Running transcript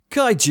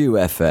Kaiju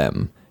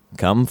FM.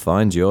 Come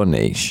find your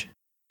niche.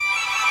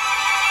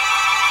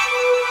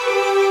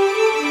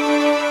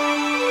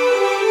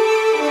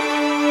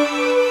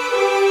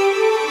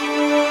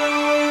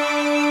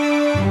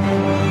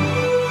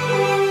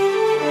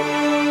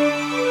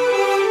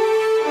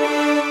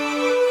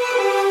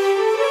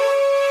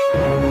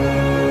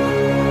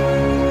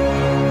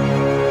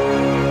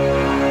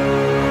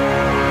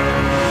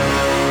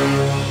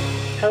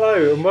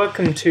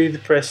 Welcome to The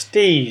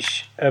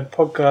Prestige, a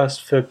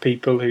podcast for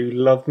people who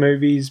love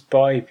movies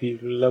by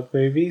people who love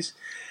movies.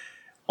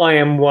 I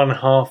am one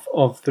half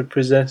of the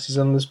presenters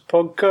on this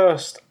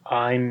podcast.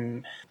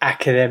 I'm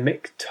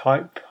academic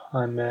type.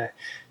 I'm a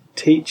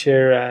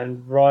teacher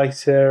and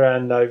writer,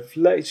 and I've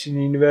lectured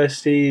in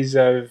universities,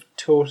 I've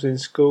taught in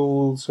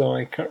schools, so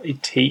I currently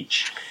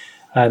teach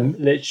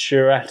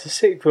literature at a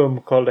sixth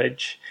form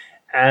college,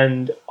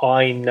 and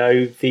I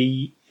know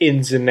the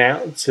ins and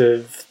outs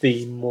of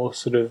the more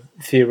sort of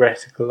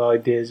theoretical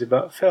ideas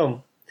about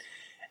film.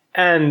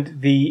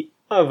 And the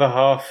other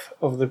half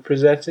of the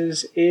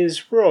presenters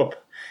is Rob.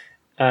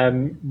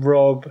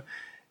 Rob,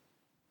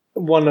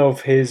 one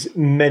of his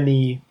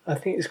many, I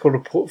think it's called a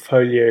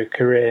portfolio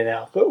career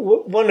now, but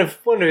one of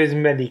his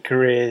many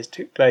careers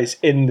took place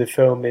in the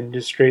film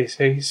industry,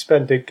 so he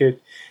spent a good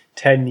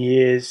 10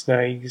 years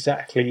knowing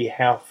exactly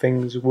how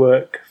things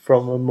work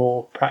from a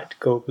more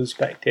practical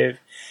perspective.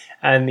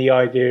 And the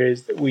idea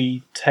is that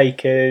we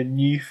take a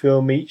new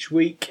film each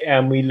week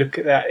and we look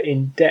at that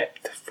in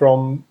depth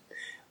from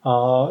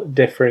our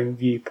differing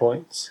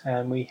viewpoints.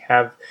 And we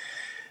have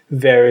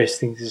various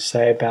things to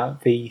say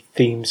about the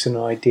themes and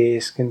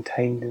ideas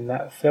contained in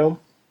that film.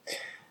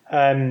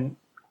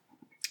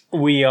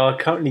 We are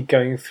currently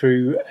going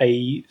through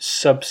a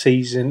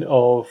sub-season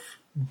of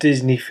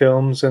Disney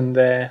films and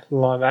their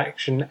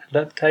live-action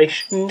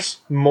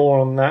adaptations. More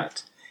on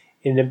that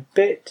in a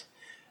bit.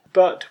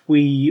 But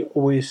we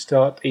always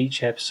start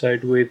each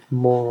episode with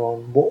more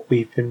on what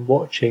we've been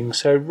watching.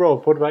 So,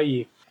 Rob, what about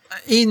you?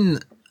 In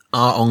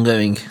our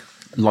ongoing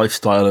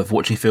lifestyle of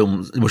watching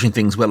films, watching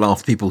things well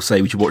after people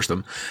say we should watch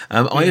them,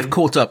 I have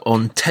caught up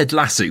on Ted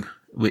Lasso,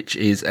 which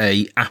is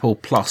a Apple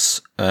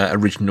Plus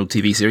original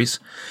TV series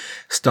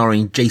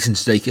starring Jason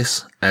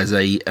Sudeikis as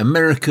a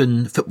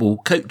American football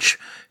coach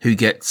who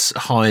gets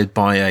hired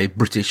by a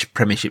British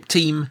Premiership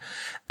team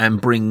and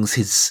brings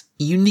his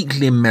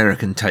uniquely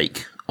American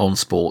take on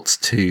sports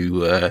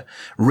to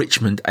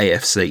Richmond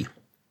AFC.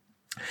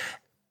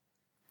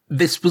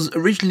 This was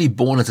originally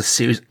born as a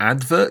series of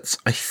adverts,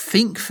 I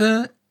think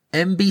for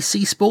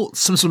NBC Sports,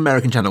 some sort of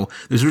American channel.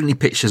 There was originally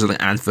pitched as like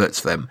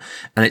adverts for them,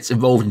 and it's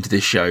evolved into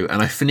this show,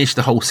 and I finished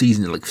the whole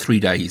season in like 3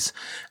 days,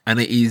 and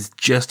it is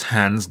just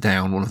hands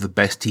down one of the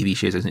best TV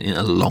shows in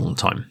a long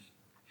time.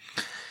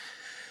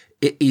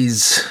 It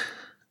is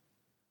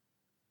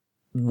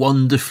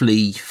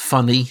wonderfully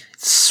funny,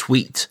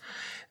 sweet.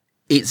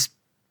 It's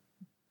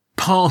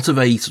part of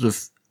a sort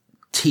of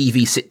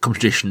TV sitcom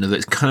tradition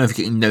that's kind of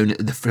getting known,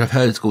 I've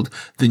heard it's called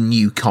the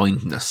new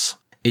kindness.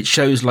 It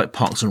shows like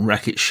Parks and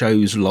Rec, it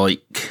shows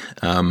like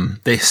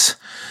this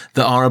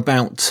that are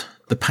about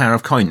the power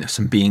of kindness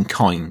and being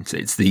kind.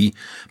 It's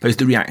both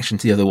the reaction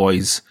to the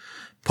otherwise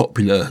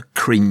popular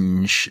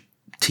cringe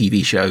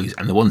TV shows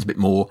and the ones a bit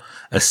more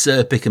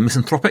acerbic and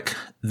misanthropic.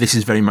 This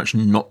is very much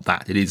not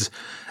that. It is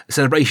a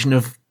celebration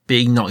of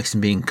being nice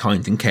and being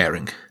kind and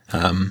caring,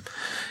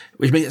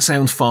 which makes it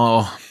sound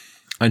far,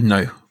 I don't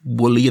know,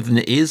 woollier than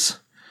it is,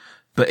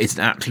 but it's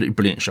an absolutely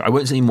brilliant show. I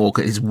won't say any more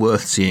because it's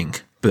worth seeing,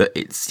 but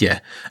it's,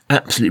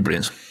 absolutely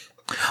brilliant.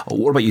 Oh,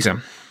 what about you,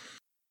 Sam?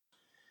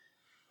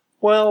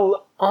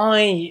 Well,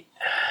 I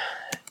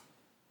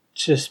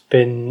just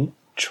been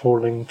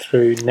trawling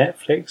through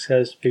Netflix,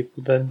 as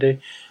people don't do.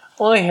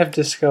 I have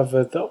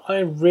discovered that I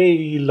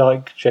really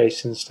like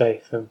Jason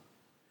Statham.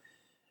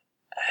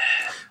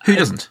 Who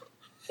doesn't?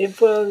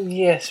 Well,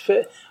 yes,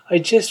 but I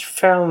just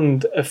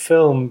found a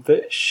film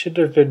that should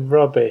have been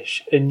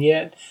rubbish, and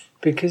yet,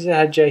 because it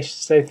had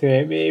Jason Statham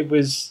in it, it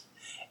was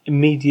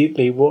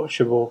immediately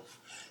watchable.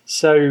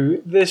 So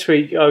this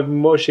week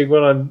I'm watching,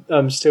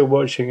 I'm still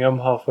watching, I'm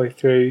halfway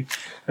through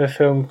a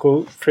film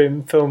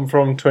from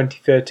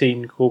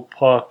 2013 called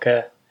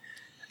Parker,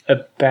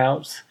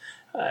 about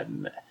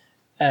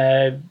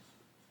a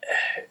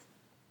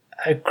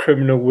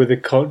criminal with a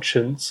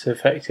conscience,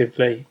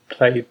 effectively,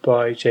 played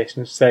by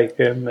Jason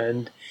Statham,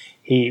 and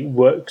he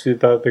works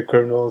with other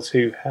criminals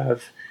who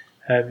have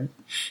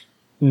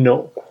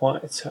not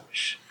quite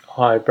such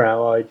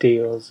highbrow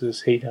ideals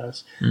as he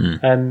does.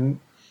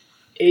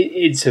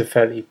 It's a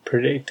fairly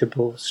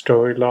predictable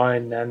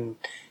storyline, and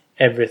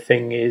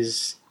everything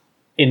is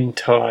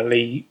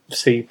entirely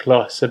C+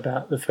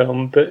 about the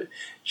film, but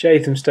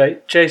Jason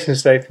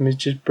Statham is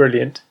just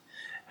brilliant,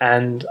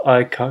 and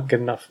I can't get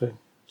enough of him.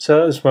 So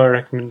that was my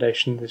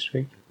recommendation this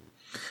week.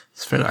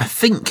 It's fair. I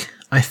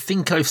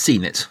think I've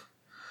seen it,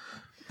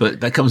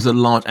 but that comes with a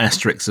large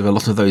asterisk of a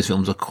lot of those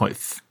films are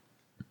quite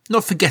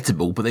not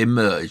forgettable, but they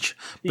merge.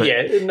 But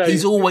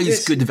he's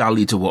always good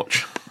value to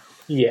watch.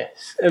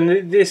 Yes,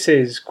 and this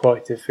is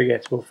quite a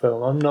forgettable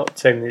film. I'm not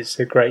saying it's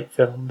a great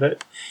film,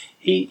 but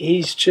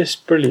he's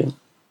just brilliant.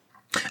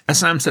 As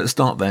Sam said at the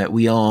start there,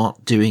 we are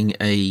doing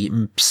a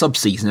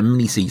sub-season, a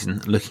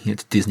mini-season, looking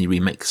at Disney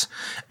remakes.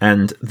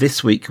 And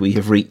this week we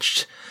have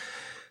reached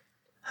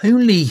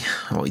only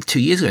 2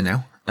 years ago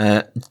now,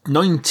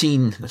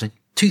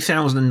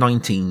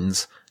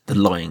 2019's The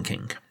Lion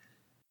King.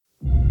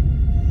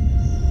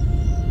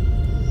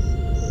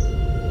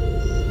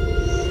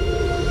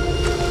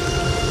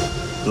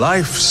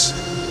 Life's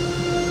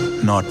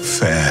not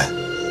fair,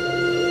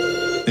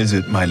 is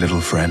it, my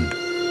little friend?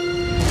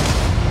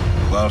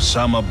 While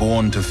some are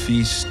born to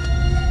feast,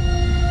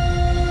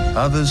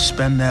 others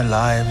spend their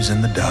lives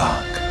in the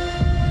dark.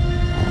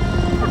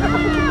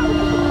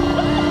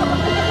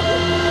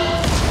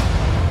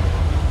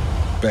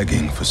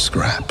 Begging for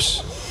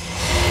scraps.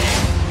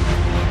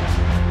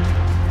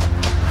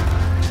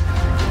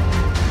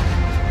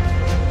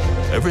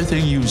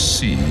 Everything you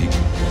see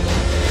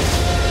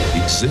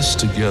exists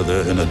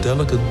together in a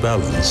delicate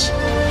balance.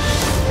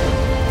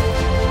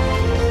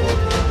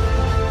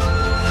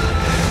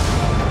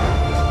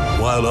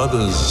 While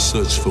others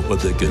search for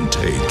what they can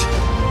take,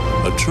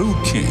 a true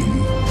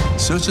king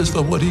searches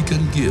for what he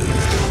can give.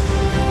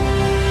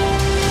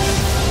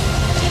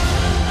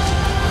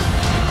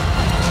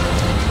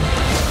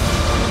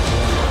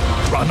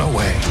 Run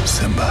away,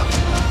 Simba,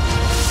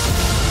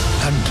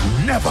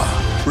 and never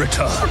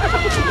return.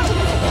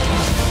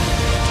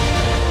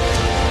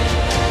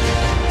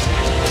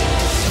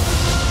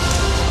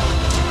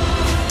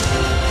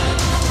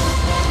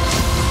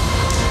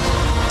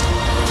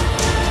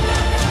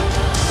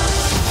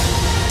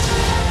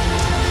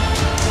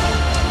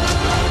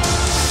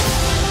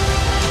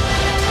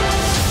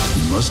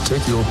 You must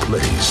take your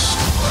place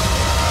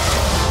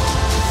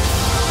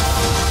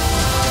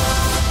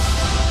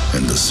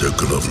in the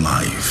circle of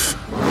life.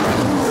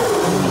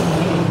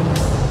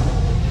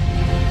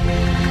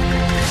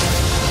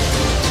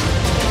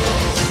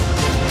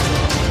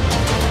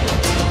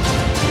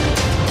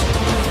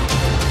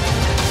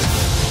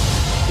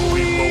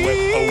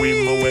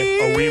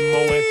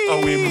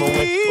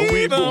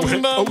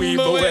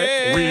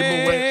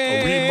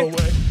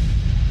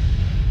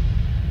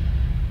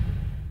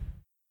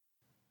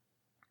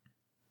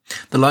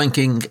 The Lion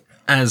King,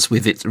 as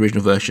with its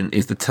original version,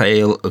 is the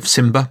tale of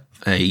Simba,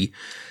 a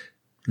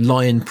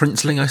lion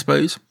princeling, I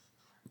suppose,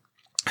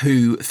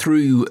 who,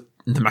 through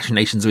the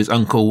machinations of his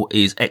uncle,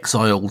 is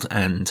exiled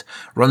and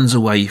runs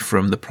away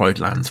from the Pride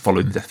Lands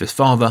following the death of his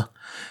father,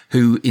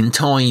 who, in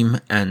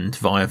time and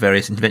via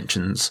various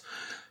interventions,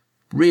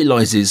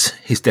 realises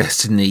his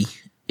destiny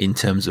in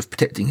terms of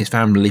protecting his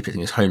family,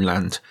 protecting his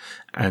homeland,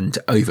 and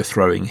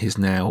overthrowing his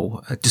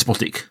now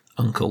despotic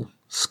uncle,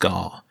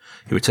 Scar,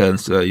 who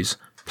returns to those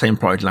plain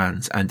Pride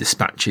Lands and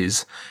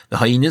dispatches the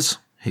hyenas,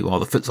 who are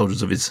the foot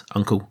soldiers of his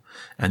uncle,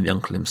 and the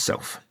uncle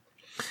himself.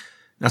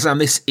 Now, Sam,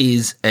 this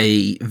is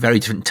a very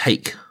different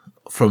take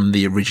from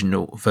the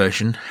original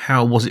version.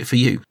 How was it for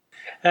you?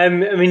 I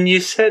mean, you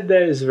said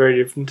there was a very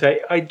different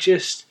take. I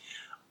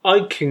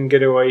couldn't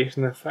get away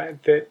from the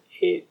fact that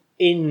it,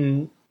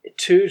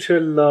 to a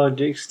large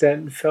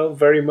extent, felt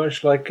very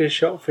much like a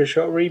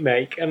shot-for-shot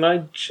remake. And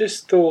I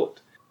just thought,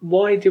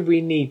 why do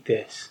we need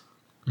this?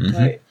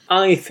 Mm-hmm.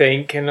 I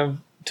think, and I've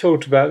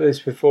talked about this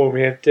before,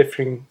 we have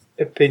differing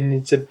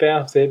opinions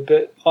about it,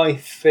 but I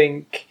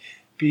think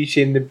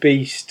Beauty and the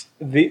Beast,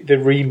 the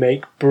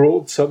remake,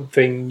 brought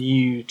something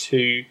new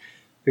to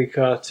the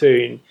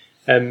cartoon,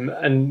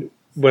 and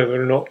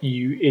whether or not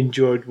you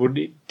enjoyed what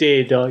it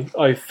did,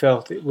 I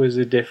felt it was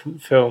a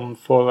different film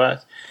for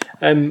that.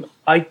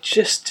 I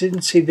just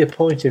didn't see the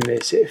point in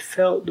this. It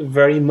felt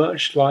very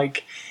much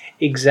like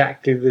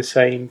exactly the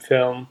same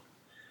film.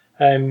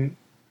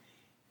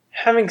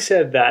 Having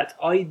said that,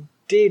 I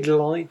did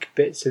like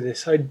bits of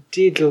this. I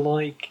did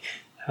like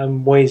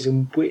ways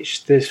in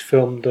which this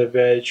film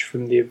diverged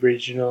from the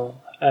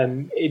original.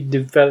 It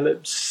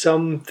developed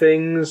some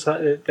things,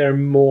 like that there are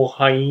more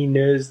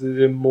hyenas,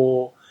 there's a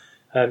more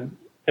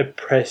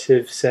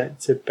oppressive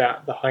sense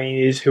about the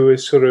hyenas, who are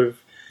sort of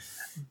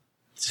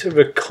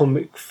a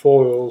comic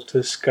foil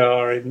to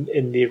Scar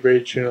in the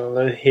original,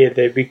 and here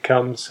they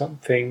become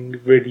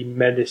something really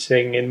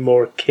menacing and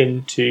more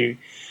akin to,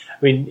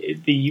 I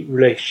mean, the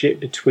relationship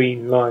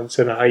between lions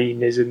and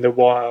hyenas in the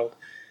wild,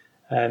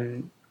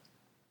 and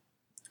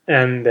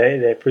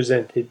they're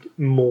presented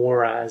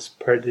more as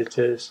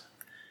predators.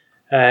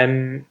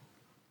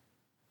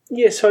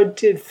 Yes, I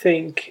did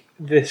think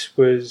there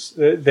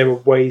were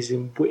ways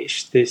in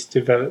which this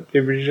developed the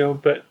original,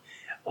 but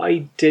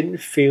I didn't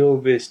feel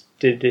this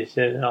did it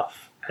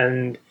enough.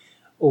 And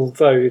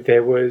although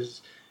there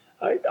was,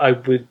 I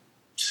would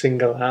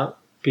single out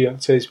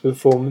Beyonce's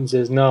performance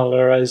as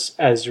Nala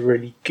as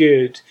really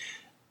good.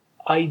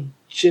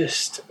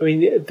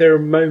 There are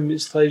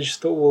moments that I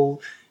just thought,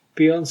 well,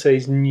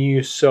 Beyonce's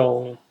new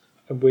song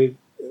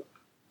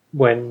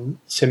when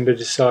Simba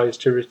decides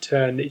to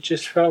return, it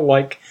just felt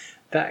like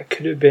that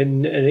could have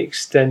been an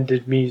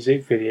extended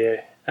music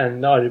video,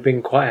 and I'd have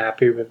been quite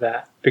happy with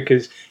that,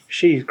 because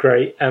she's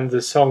great and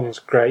the song's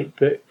great,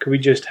 but could we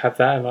just have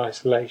that in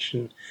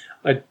isolation?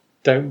 I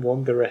don't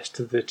want the rest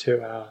of the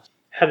 2 hours.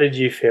 How did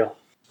you feel?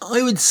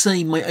 I would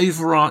say my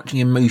overarching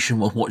emotion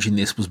while watching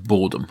this was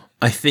boredom.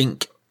 I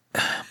think...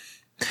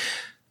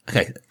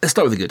 Okay, let's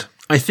start with the good.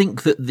 I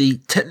think that the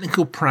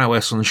technical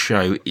prowess on the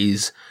show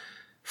is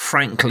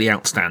frankly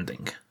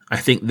outstanding. I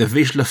think the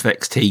visual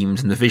effects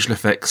teams and the visual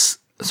effects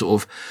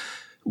sort of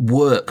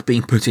work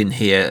being put in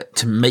here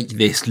to make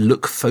this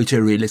look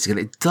photorealistic, and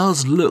it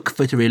does look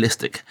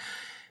photorealistic,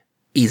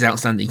 is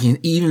outstanding.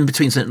 Even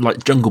between something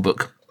like Jungle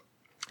Book,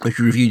 which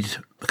we reviewed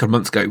a couple of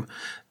months ago,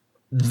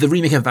 the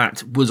remake of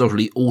that was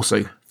obviously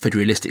also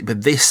photorealistic,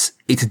 but this,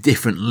 it's a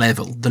different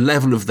level. The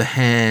level of the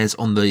hairs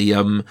on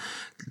the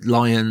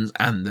lions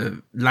and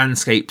the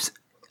landscapes,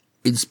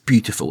 it's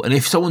beautiful. And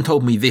if someone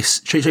told me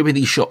this, showed me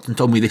these shots and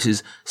told me this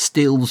is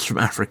stills from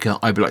Africa,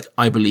 I'd be like,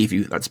 I believe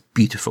you, that's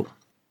beautiful.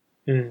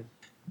 Mm.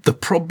 The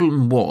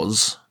problem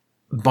was,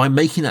 by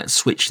making that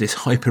switch, this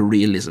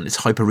hyperrealism, this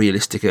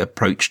hyperrealistic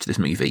approach to this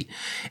movie,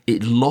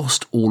 it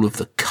lost all of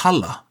the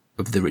colour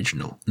of the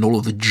original and all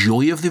of the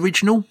joy of the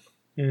original.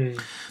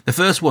 Mm. The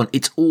first one,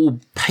 it's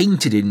all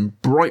painted in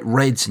bright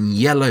reds and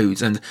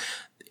yellows, and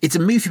it's a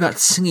movie about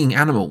singing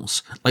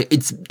animals. Like,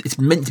 it's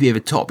meant to be over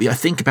the top. I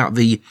think about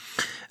the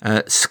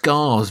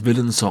Scar's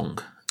villain song,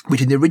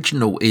 which in the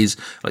original is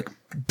like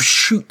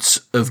shoots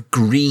of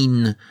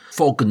green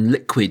fog and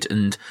liquid,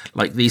 and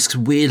like these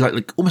weird,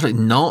 like almost like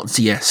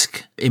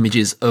Nazi-esque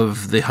images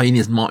of the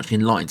hyenas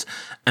marching in lines,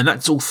 and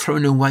that's all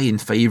thrown away in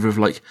favour of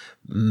like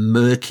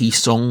murky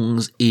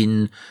songs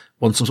in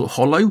one sort of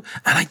hollow.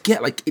 And I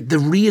get, like, the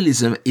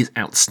realism is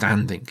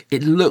outstanding.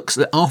 It looks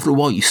that after a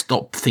while you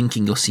stop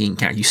thinking you're seeing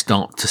cats, you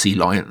start to see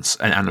lions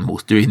and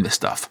animals doing this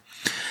stuff.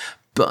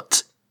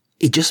 But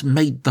it just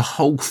made the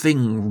whole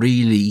thing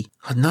really,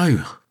 I don't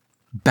know,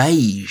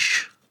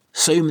 beige.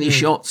 So many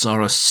shots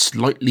are a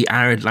slightly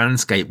arid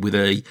landscape with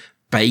a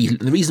beige.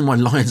 The reason why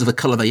lions are the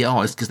colour they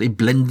are is because they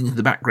blend into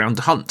the background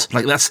to hunt.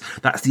 Like, that's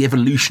the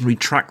evolutionary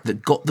track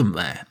that got them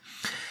there.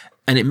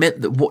 And it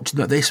meant that watching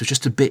like this was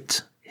just a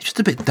bit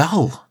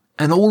dull.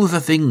 And all of the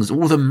things,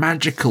 all of the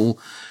magical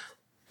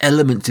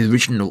elements of the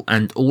original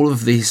and all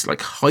of these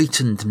like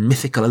heightened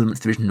mythical elements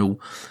of the original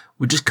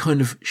were just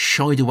kind of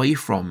shied away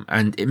from.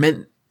 And it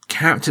meant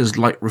characters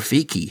like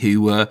Rafiki,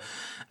 who were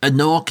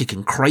anarchic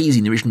and crazy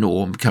in the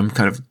original, become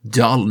kind of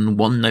dull and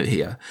one note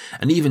here.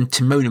 And even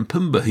Timon and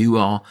Pumbaa, who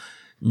are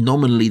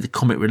nominally the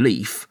comic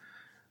relief,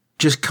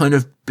 just kind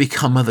of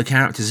become other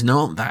characters and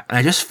aren't that. And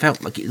I just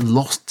felt like it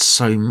lost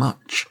so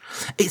much.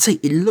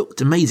 It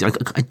looked amazing.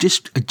 I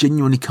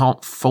genuinely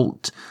can't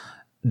fault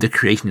the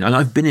creation. And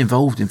I've been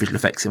involved in visual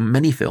effects in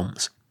many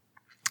films,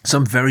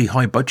 some very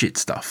high budget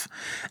stuff.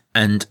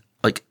 And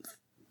like,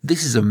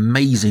 this is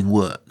amazing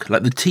work.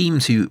 Like, the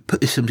teams who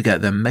put this film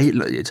together, made it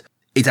look good.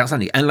 It's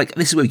outstanding. And like,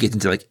 this is where we get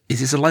into like, is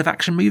this a live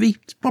action movie?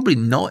 It's probably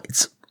not.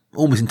 It's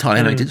almost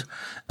entirely animated.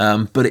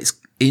 But it's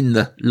in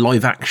the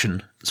live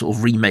action sort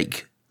of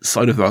remake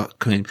side of that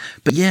coming.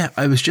 But yeah,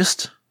 I was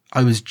just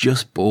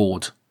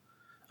bored.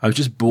 I was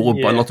just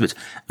bored by a lot of it.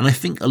 And I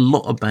think a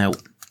lot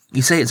about,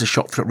 you say it's a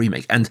shot-for-shot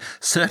remake, and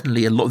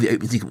certainly a lot of the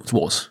opening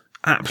sequence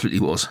absolutely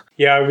was.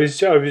 Yeah, I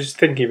was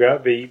thinking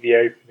about the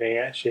opening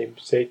actually in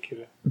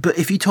particular. But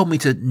if you told me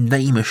to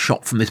name a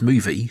shot from this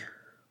movie,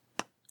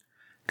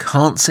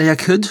 can't say I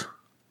could.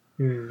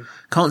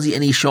 Can't see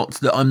any shots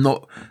that I'm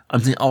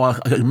thinking, I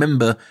can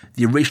remember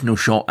the original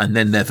shot and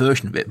then their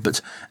version of it. But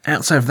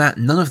outside of that,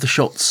 none of the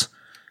shots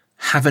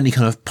have any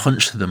kind of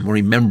punch to them or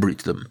any memory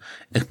to them,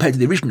 compared to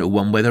the original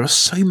one where there are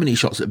so many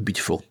shots that are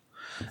beautiful.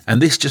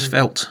 And this just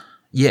felt,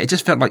 it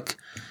just felt like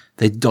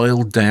they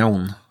dialed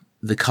down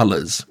the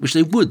colours, which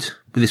they would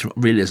with this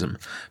realism,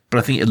 but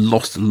I think it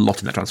lost a lot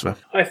in that transfer.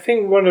 I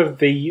think one of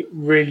the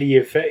really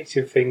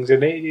effective things,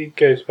 and it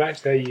goes back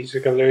to that use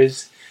of colour,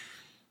 is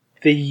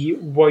the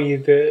way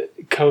the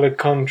colour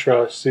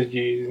contrast is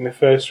used in the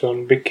first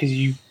one, because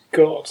you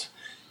got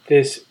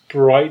this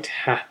bright,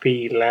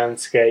 happy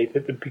landscape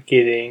at the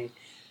beginning,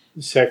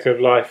 Circle of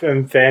Life,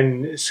 and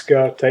then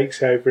Scar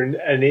takes over,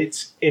 and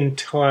it's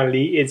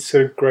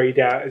sort of greyed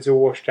out, it's a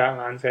washed out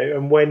landscape.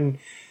 And when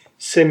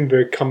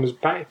Simba comes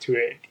back to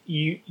it,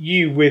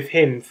 you with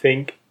him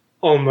think,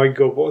 oh my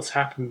god, what's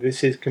happened?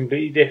 This is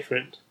completely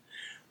different.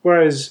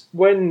 Whereas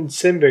when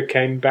Simba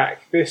came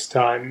back this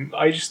time,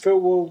 I just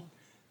thought, well,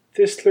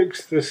 this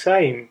looks the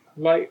same.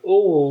 Like,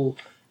 all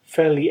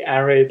fairly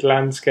arid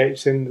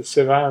landscapes in the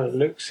savannah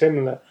look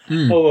similar.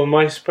 Oh, am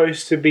I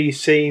supposed to be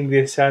seeing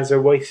this as a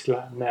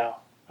wasteland now?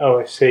 Oh,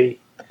 I see.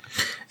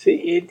 See,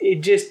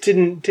 it just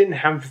didn't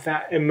have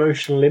that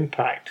emotional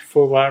impact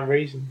for that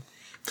reason.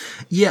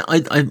 Yeah,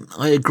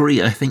 I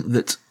agree. I think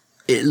that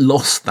it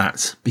lost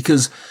that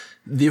because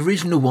the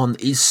original one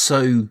is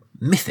so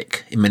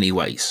mythic in many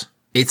ways.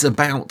 It's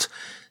about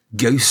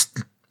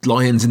ghost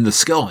lions in the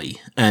sky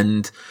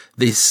and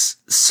this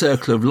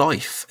circle of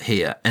life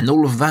here and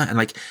all of that. And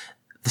like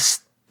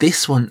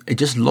this one, it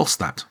just lost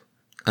that.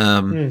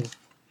 And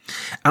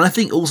I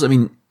think also,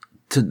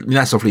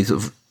 that's obviously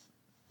sort of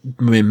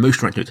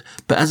emotional to it,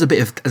 but as a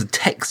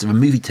text, of a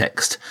movie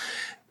text,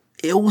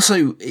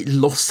 it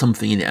lost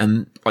something in it.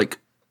 And like,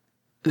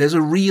 there's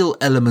a real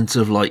element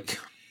of like,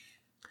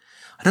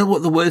 I don't know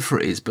what the word for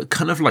it is, but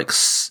kind of like,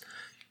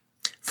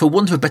 for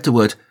want of a better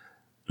word,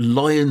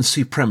 lion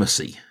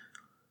supremacy.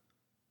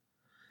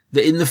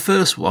 That in the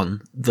first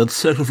one, the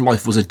circle of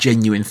life was a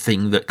genuine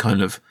thing that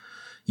kind of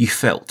you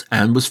felt,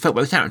 and was felt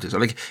by the characters.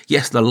 Like,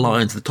 yes, the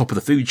lion's at the top of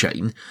the food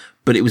chain,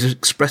 but it was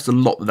expressed a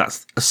lot that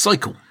that's a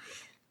cycle.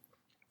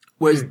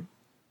 Whereas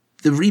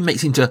the remake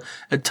seemed to,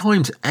 at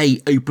times,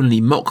 A, openly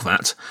mock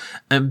that,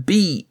 and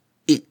B,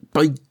 it,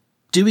 by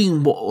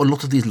doing what a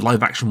lot of these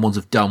live action ones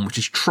have done, which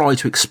is try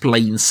to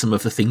explain some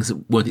of the things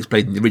that weren't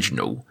explained in the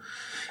original.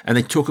 And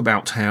they talk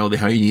about how the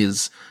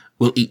hyenas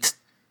will eat,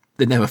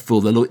 they're never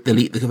full, they'll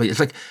eat the, it's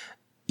like,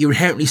 you're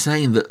inherently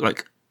saying that,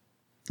 like,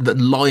 that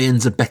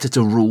lions are better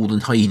to rule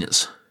than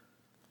hyenas.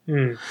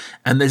 And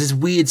there's this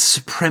weird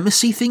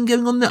supremacy thing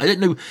going on there. I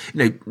don't know,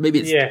 maybe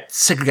it's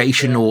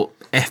segregation or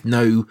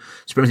ethno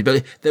supremacy,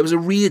 but there was a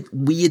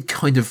weird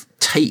kind of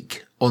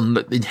take on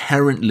that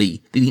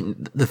inherently,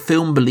 the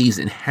film believes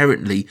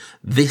inherently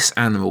this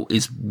animal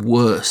is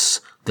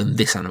worse than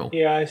this animal.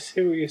 Yeah, I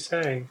see what you're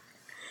saying.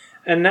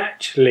 And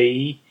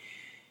actually,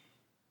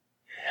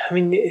 I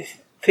mean,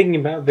 thinking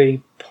about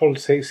the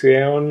politics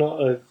there, I'm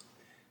not a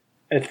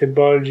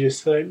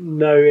ethnobiologist, I don't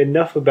know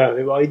enough about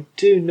it, but I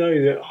do know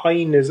that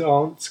hyenas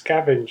aren't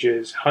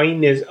scavengers.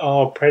 Hyenas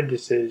are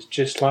predators,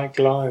 just like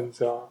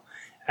lions are.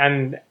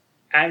 And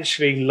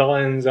actually,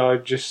 lions are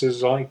just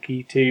as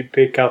likely to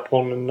pick up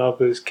on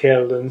another's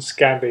kill and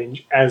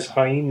scavenge as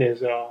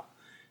hyenas are.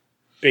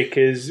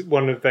 Because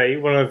one of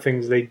the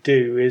things they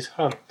do is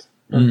hunt.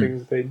 One of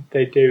the things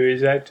they do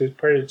is act as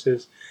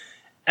predators.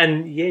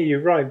 And yeah, you're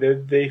right,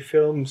 the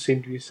films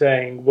seem to be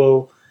saying,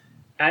 well,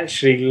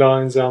 actually,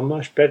 lions are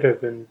much better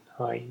than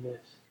hyenas.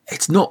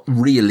 It's not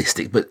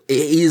realistic, but it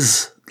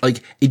is,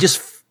 like,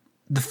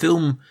 the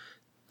film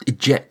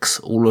ejects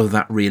all of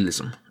that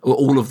realism, or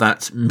all of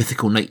that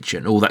mythical nature,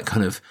 and all that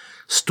kind of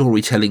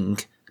storytelling,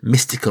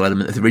 mystical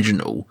element of the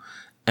original,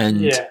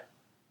 and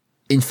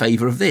in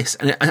favour of this.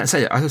 And as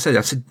I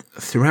said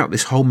throughout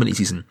this whole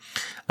mini-season,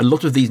 a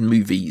lot of these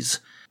movies,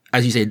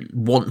 as you said,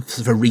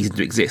 want a reason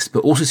to exist,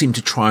 but also seem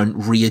to try and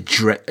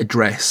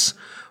address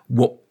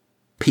what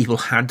people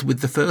had with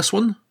the first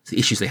one, the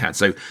issues they had.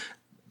 So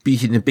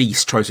Beauty and the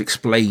Beast tries to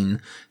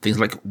explain things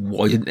like,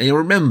 why didn't anyone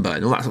remember,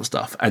 and all that sort of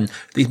stuff. And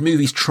these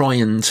movies try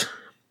and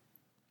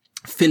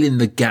fill in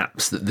the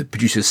gaps that the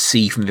producers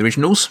see from the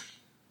originals.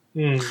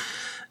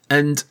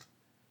 And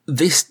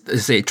this,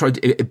 as I say,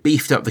 it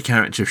beefed up the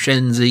character of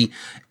Shenzi.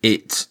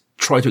 It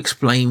tried to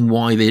explain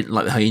why they didn't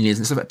like the hyenas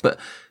and stuff like that. But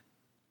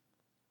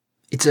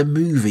it's a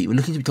movie. We're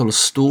looking to be told a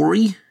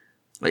story.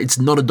 Like, it's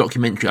not a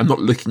documentary. I'm not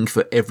looking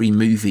for every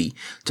movie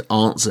to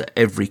answer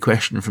every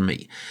question from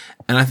me.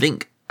 And I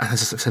think,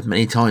 as I've said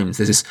many times,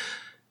 there's this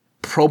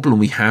problem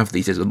we have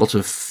these days, a lot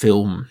of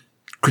film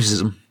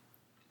criticism,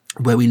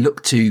 where we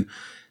look to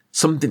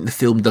something the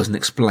film doesn't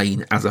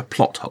explain as a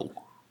plot hole.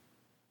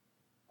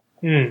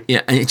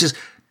 Yeah, and it just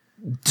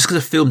because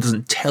a film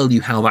doesn't tell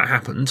you how that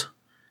happened,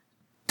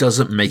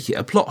 doesn't make it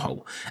a plot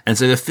hole. And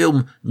so the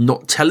film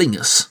not telling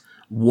us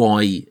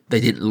why they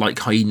didn't like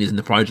hyenas in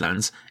the Pride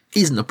Lands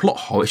isn't a plot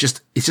hole. It's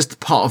just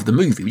part of the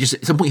movie.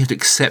 At some point you have to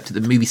accept that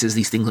the movie says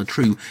these things are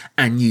true,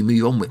 and you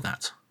move on with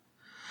that.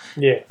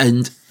 Yeah.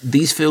 And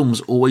these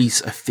films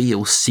always, I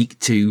feel, seek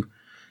to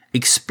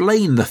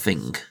explain the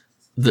thing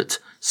that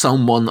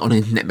someone on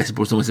internet message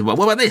boards always said, well,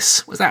 what about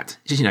this? What's that?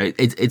 Just,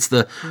 it's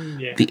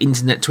the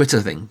internet Twitter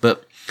thing.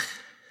 But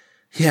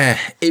yeah,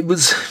 it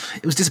was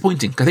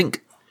disappointing. I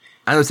think,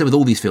 as I said with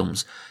all these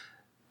films,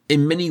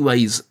 in many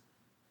ways,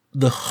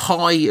 the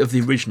high of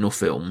the original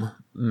film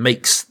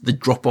makes the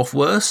drop-off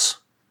worse.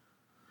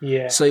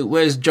 Yeah. So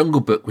whereas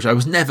Jungle Book, which I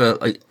was never,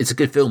 it's a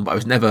good film, but I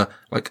was never,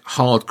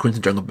 hardcore into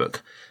Jungle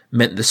Book,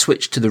 meant the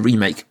switch to the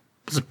remake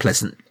was a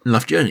pleasant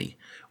enough journey.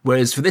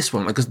 Whereas for this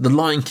one, because The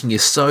Lion King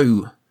is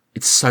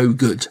it's so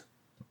good.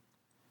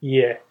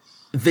 Yeah.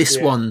 This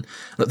one,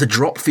 the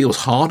drop feels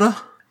harder.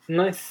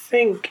 And I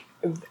think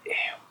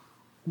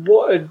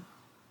what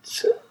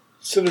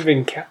sort of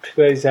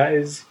encapsulates that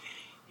is,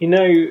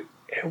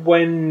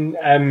 when,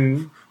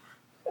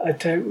 I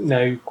don't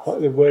know quite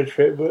the word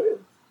for it, but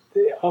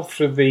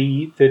after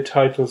the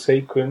title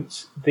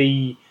sequence,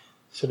 the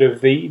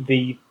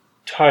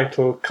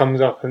title comes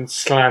up and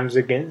slams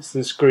against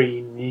the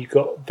screen. You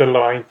got The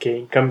Lion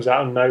King, comes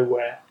out of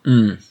nowhere.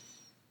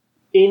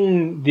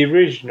 In the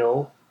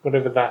original,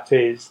 whatever that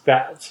is,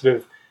 that sort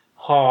of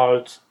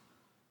hard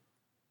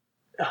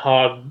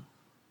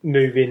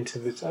move into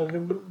the title.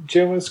 Do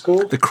you know what it's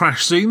called? The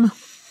crash zoom?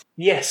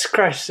 Yes,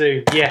 crash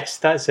zoom. Yes,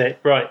 that's it.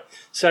 Right.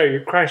 So,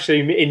 crash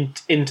zoom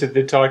into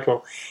the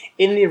title.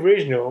 In the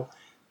original,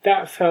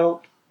 that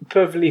felt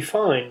perfectly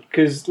fine,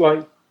 because,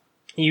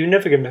 you're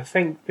never going to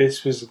think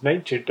this was a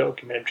nature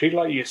documentary,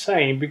 like you're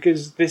saying,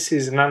 because this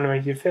is an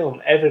animated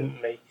film,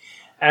 evidently.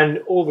 And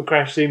all the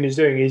crash zoom is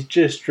doing is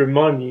just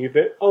reminding you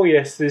that, oh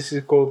yes, this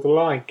is called The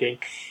Lion King.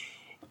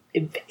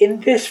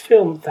 In this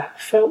film, that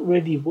felt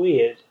really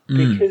weird,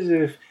 because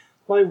of,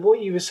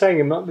 what you were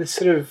saying about this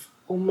sort of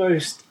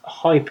almost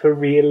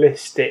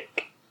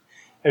hyper-realistic,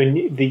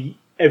 the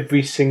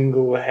every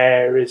single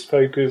hair is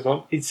focused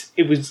on.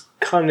 It was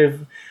kind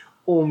of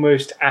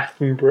almost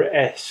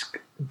Attenborough-esque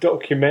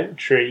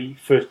documentary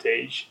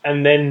footage,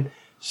 and then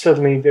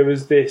suddenly there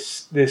was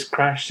this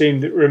crash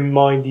scene that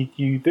reminded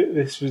you that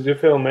this was a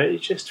film, and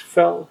it just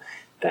felt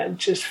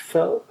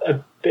a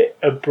bit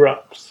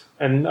abrupt,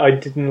 and I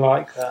didn't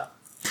like that.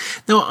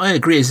 No, I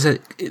agree.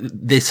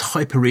 This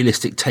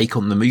hyper-realistic take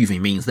on the movie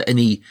means that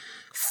any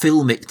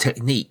filmic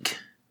technique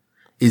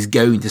is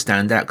going to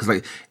stand out. Because,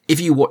 like, if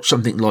you watch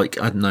something like,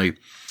 I don't know,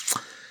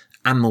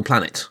 Animal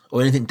Planet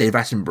or anything Dave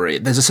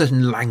Attenborough, there's a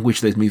certain language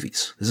to those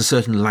movies. There's a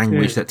certain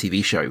language to that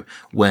TV show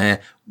where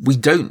we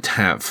don't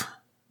have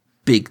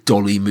big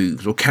dolly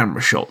moves or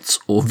camera shots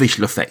or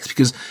visual effects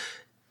because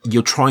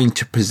you're trying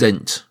to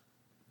present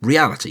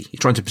reality. You're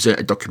trying to present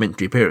a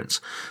documentary appearance.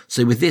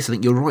 So with this, I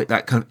think you're right,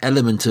 that kind of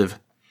element of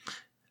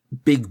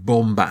big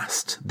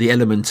bombast, the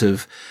element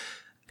of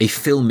a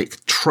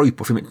filmic trope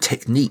or filmic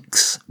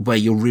techniques where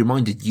you're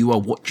reminded you are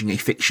watching a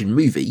fiction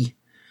movie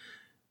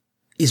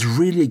is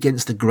really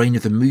against the grain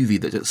of the movie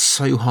that it's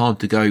so hard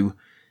to go,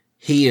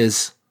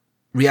 here's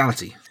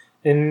reality.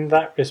 In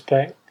that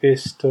respect,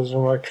 this doesn't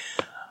work.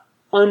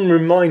 I'm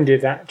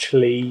reminded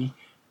actually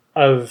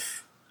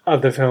of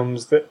other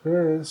films that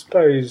I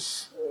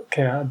suppose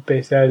came out a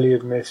bit earlier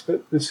than this,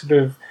 but the sort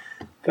of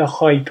the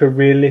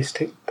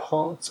hyper-realistic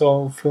parts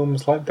of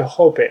films like The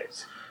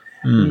Hobbit.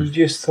 You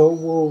just thought,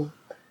 well,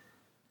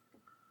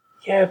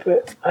 yeah,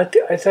 but I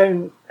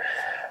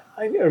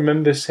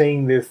remember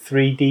seeing the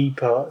 3D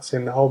parts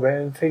in The Hobbit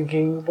and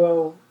thinking,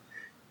 well,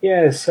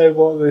 yeah, so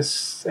what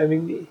this... I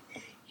mean,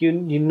 you're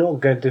not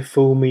going to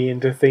fool me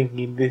into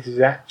thinking this is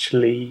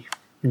actually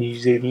New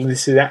Zealand,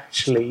 this is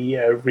actually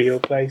a real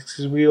place,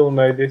 because we all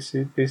know this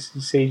is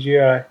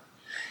CGI.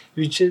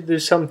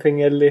 There's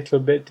something a little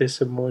bit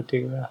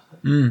disappointing about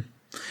it.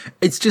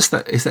 It's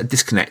that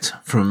disconnect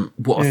from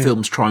what a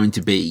film's trying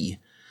to be,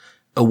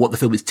 or what the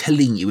film is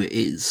telling you it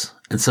is,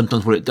 and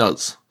sometimes what it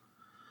does.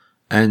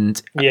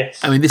 And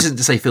yes, I mean, this isn't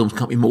to say films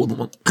can't be more than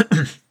one,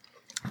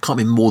 can't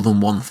be more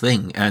than one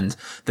thing. And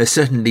there's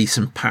certainly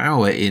some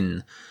power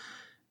in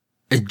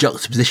a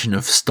juxtaposition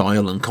of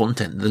style and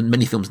content.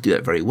 Many films do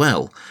that very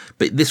well,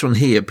 but this one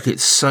here, because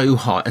it's so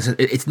hard,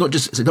 it's not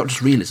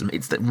just realism;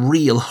 it's that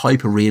real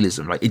hyper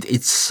realism. Like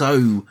it's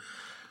so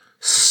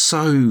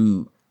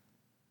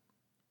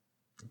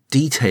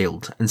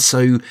detailed and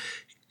so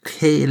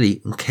clearly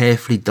and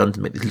carefully done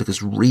to make this look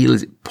as real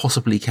as it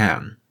possibly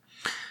can.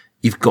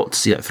 You've got to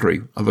see that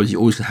through, otherwise you're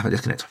always going to have a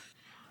disconnect.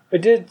 I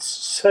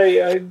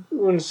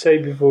want to say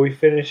before we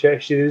finish,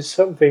 actually, there's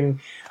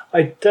something,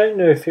 I don't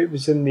know if it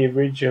was in the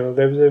original,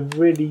 there was a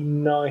really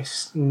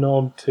nice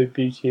nod to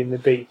Beauty and the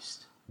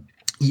Beast.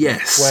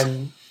 Yes.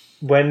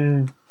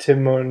 When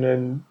Timon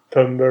and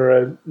Pumbaa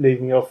are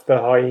leaving off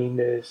the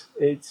hyenas,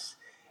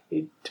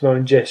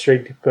 Timon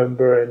gesturing to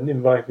Pumbaa and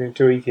inviting him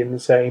to eat him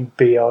and saying,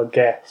 "Be our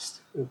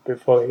guest,"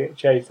 before they get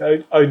chased.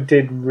 I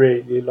did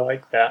really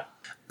like that.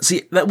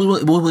 See, that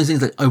was one of those things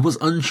that I was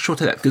unsure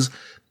to that, because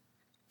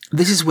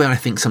this is where I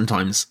think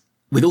sometimes,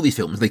 with all these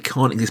films, they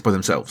can't exist by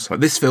themselves. Like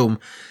this film,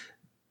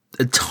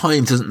 at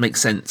times doesn't make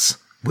sense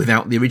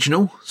without the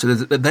original. So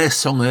their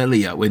song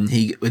earlier, in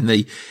the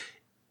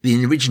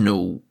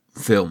original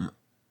film,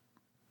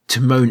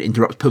 Timon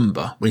interrupts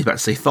Pumbaa when he's about to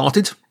say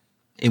farted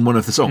in one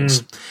of the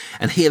songs.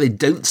 And here they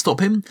don't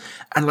stop him.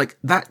 And like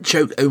that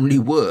joke only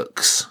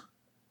works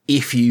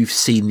if you've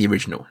seen the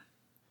original.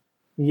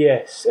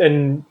 Yes,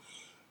 and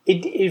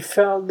it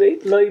felt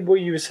like what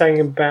you were saying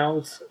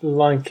about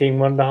Lion King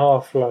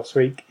 1.5 last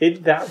week.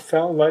 That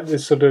felt like the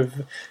sort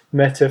of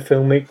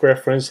meta-filmic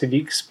reference that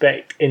you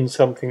expect in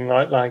something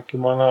like Lion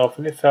King 1.5,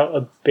 and it felt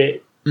a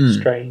bit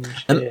strange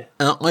here.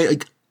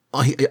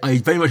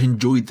 I very much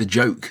enjoyed the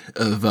joke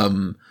of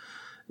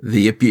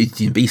the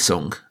Beauty and the Beast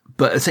song,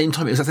 but at the same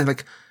time, it was that thing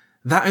like,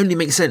 that only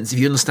makes sense if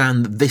you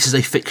understand that this is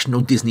a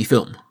fictional Disney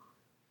film.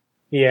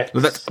 Yeah.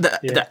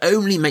 That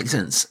only makes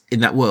sense in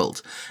that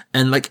world.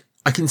 And like,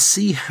 I can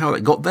see how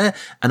it got there,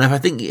 and if I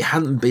think it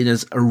hadn't been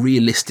as a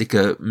realistic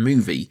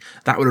movie,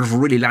 that would have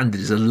really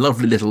landed as a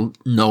lovely little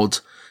nod,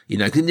 you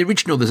know, because in the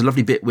original there's a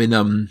lovely bit when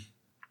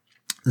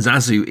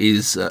Zazu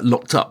is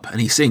locked up and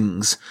he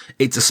sings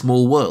 "It's a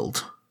Small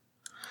World,"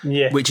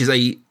 which is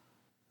a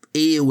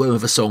earworm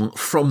of a song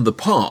from the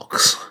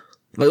parks.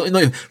 Like,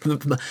 no,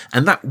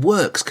 and that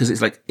works because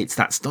it's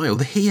that style.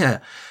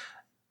 Here,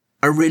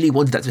 I really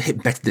wanted that to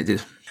hit better than it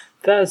did.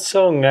 That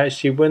song,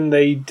 actually, when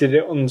they did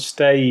it on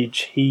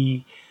stage,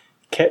 he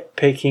kept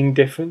picking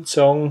different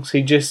songs.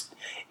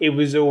 It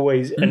was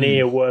always an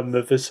earworm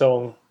of a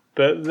song.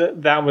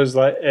 But that was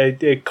like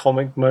a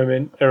comic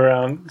moment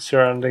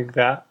surrounding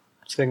that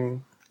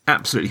singing.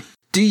 Absolutely.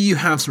 Do you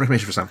have some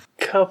recommendations for Sam?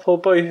 Couple,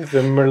 both of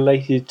them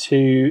related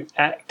to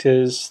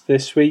actors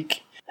this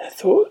week. I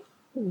thought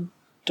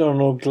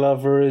Donald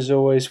Glover is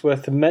always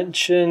worth a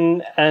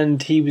mention,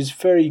 and he was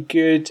very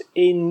good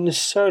in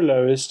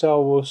Solo, a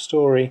Star Wars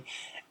story.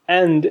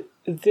 And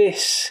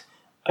this,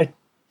 I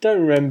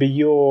don't remember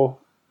your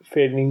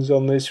feelings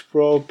on this,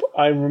 Rob.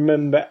 I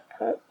remember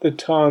at the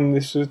time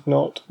this was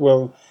not,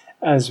 well,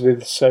 as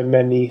with so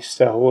many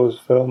Star Wars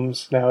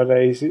films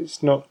nowadays,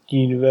 it's not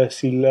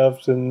universally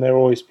loved and there are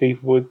always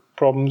people with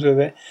problems with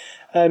it.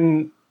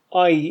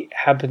 I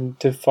happen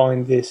to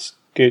find this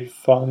good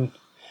fun.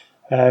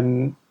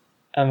 And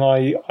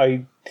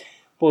I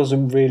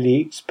wasn't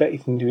really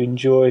expecting to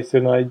enjoy it,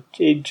 and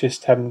it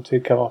just happened to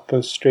come up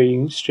on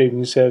streaming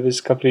service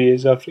a couple of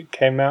years after it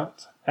came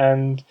out.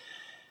 And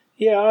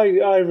yeah,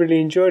 I really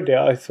enjoyed it.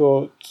 I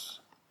thought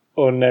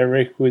Ordinary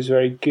Rick was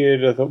very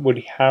good. I thought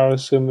Woody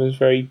Harrelson was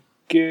very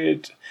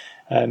good.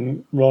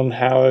 Ron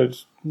Howard,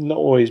 not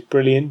always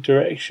brilliant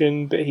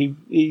direction, but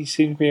he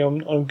seemed to be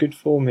on good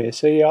form here.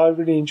 So yeah, I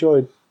really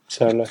enjoyed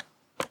Solo.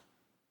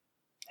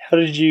 How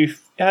did you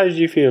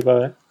feel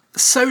about it?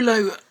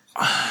 Solo,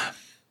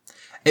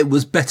 it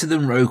was better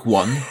than Rogue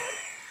One,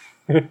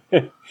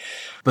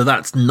 but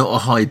that's not a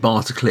high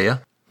bar to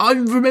clear. I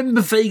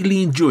remember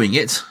vaguely enjoying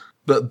it,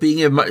 but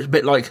being a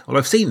bit like, well,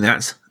 I've seen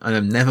that, and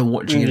I'm never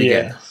watching it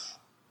again.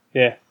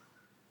 Yeah.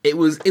 It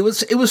was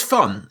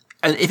fun.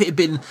 And if it had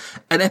been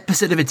an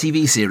episode of a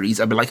TV series,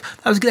 I'd be like,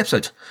 that was a good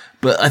episode.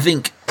 But I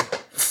think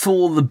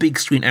for the big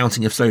screen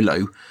outing of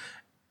Solo,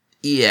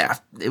 yeah,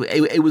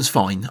 it was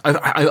fine.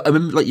 I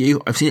remember, like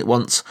you, I've seen it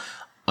once.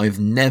 I've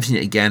never seen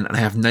it again, and I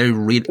have no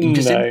real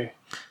interest in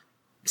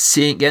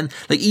seeing it again.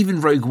 Like,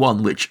 even Rogue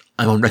One, which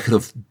I'm on record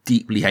of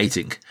deeply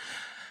hating,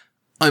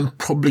 I'm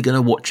probably going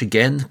to watch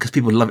again because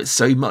people love it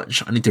so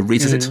much. I need to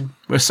revisit it.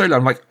 Whereas Solo,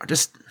 I'm like,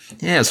 it's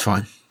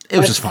fine. It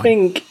was just fine. I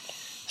think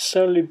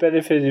Solo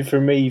benefited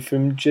for me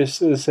from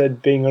just, as I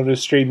said, being on a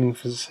streaming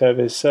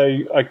service, so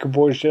I could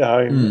watch it at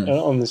home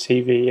on the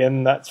TV,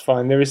 and that's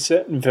fine. There are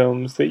certain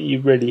films that you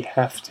really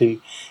have to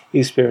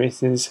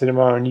experience in the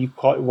cinema, and you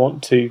quite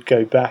want to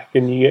go back,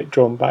 and you get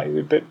drawn back.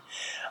 But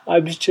I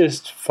was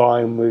just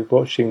fine with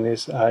watching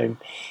this at home.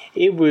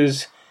 It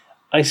was,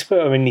 I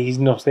suppose, I mean, he's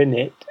not in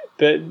it,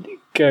 but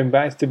going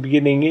back to the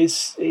beginning,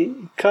 it's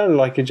kind of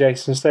like a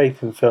Jason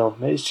Statham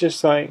film. It's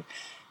just like,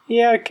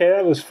 yeah, okay,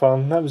 that was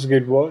fun. That was a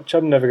good watch.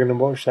 I'm never going to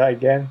watch that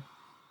again.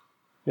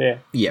 Yeah.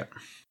 Yeah.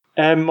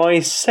 My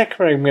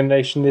second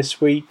recommendation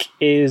this week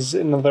is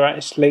another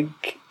act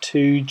link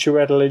to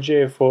Jared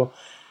Ejiofor,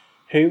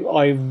 whom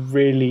I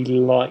really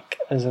like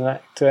as an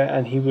actor,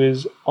 and he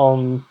was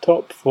on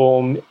top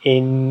form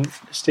in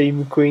Steve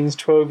McQueen's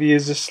 12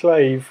 Years a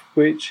Slave,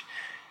 which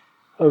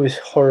I was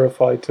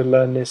horrified to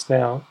learn this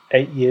now,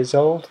 8 years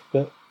old,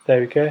 but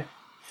there we go.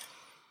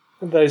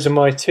 Those are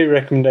my two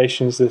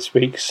recommendations this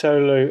week,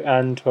 Solo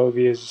and 12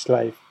 Years a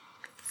Slave.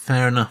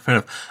 Fair enough.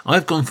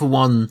 I've gone for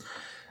one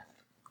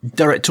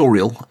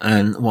directorial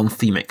and one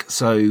themic.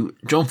 So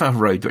Jon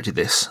Favreau directed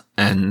this,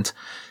 and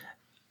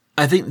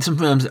I think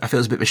sometimes I feel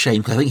it's a bit of a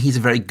shame because I think he's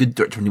a very good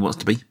director when he wants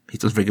to be. He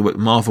does very good work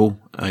with Marvel.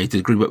 He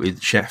did good work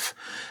with Chef.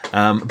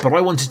 But I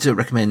wanted to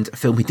recommend a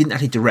film he didn't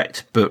actually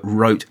direct, but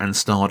wrote and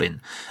starred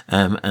in.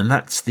 And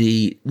that's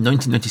the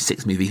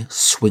 1996 movie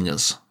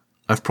Swingers.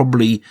 I've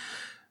probably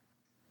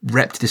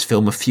repped this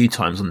film a few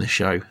times on this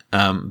show,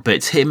 but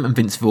it's him and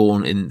Vince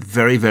Vaughn in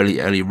very,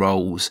 very early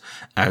roles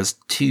as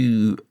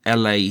two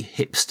LA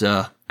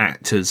hipster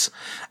actors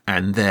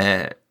and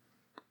their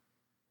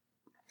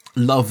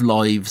love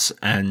lives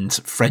and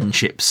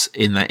friendships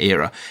in that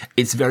era.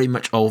 It's very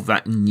much of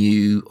that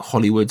new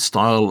Hollywood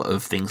style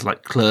of things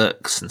like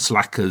Clerks and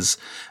Slackers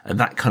and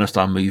that kind of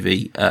style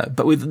movie,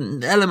 but with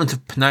an element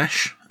of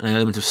panache, an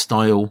element of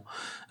style.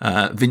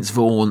 Vince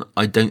Vaughn,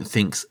 I don't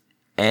think's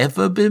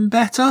ever been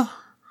better,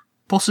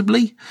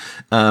 possibly,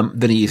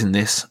 than he is in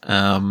this.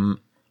 And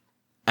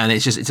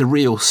it's a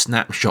real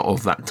snapshot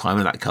of that time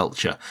and that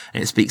culture.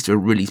 And it speaks to a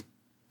really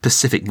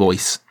specific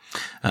voice.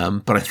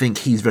 But I think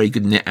he's very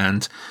good in it,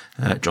 and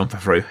Jon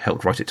Favreau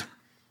helped write it.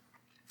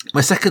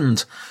 My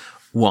second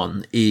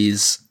one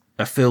is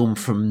a film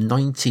from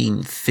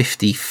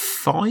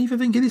 1955, I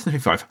think it is,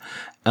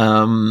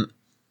 1955,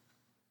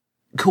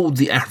 called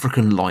The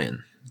African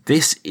Lion.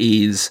 This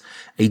is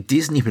a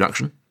Disney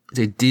production. It's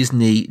a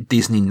Disney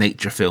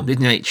nature film.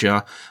 Disney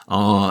Nature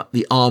are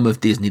the arm of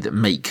Disney that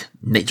make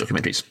nature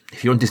documentaries.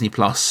 If you're on Disney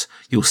Plus,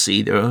 you'll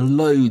see there are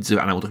loads of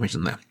animal documentaries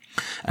on there.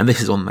 And this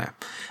is on there.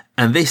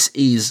 And this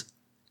is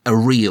a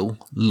real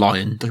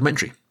lion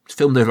documentary. It's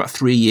filmed over about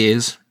 3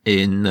 years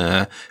in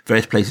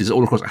various places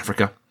all across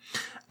Africa.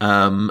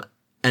 And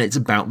it's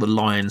about the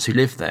lions who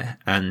live there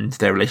and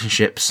their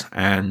relationships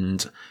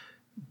and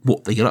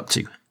what they get up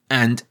to.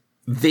 And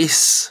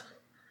this,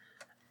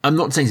 I'm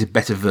not saying it's a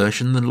better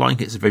version than Lion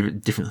King, it's a very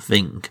different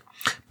thing.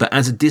 But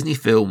as a Disney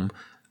film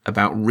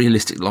about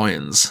realistic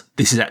lions,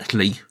 this is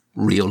actually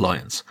real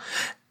lions.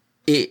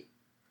 It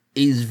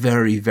is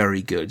very,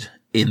 very good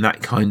in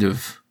that kind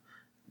of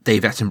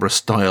Dave Attenborough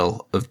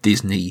style of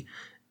Disney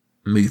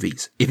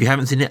movies. If you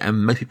haven't seen it,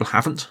 and most people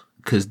haven't,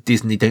 because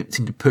Disney don't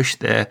seem to push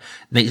their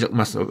nature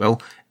documentary well,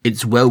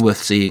 it's well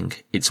worth seeing.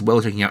 It's well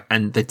checking out,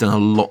 and they've done a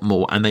lot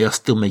more, and they are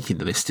still making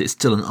them. It's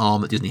still an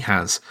arm that Disney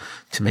has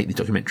to make these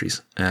documentaries,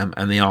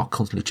 and they are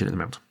constantly churning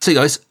them out. So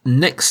guys,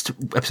 next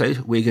episode,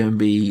 we're going to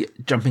be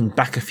jumping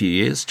back a few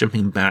years,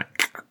 jumping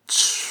back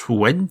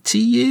 21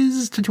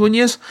 years, to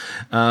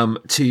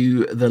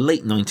the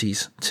late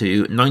 90s,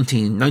 to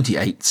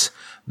 1998's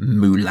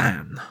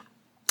Mulan.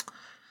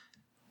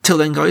 Till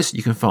then, guys,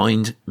 you can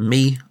find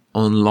me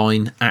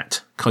online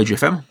at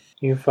KaijuFM.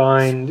 You can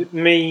find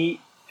me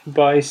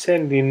by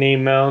sending an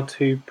email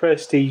to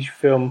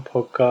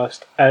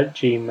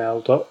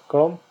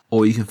prestigefilmpodcast@gmail.com.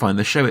 Or you can find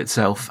the show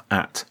itself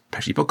at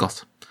Pesci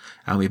Podcast.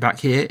 And we'll be back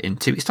here in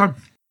 2 weeks' time.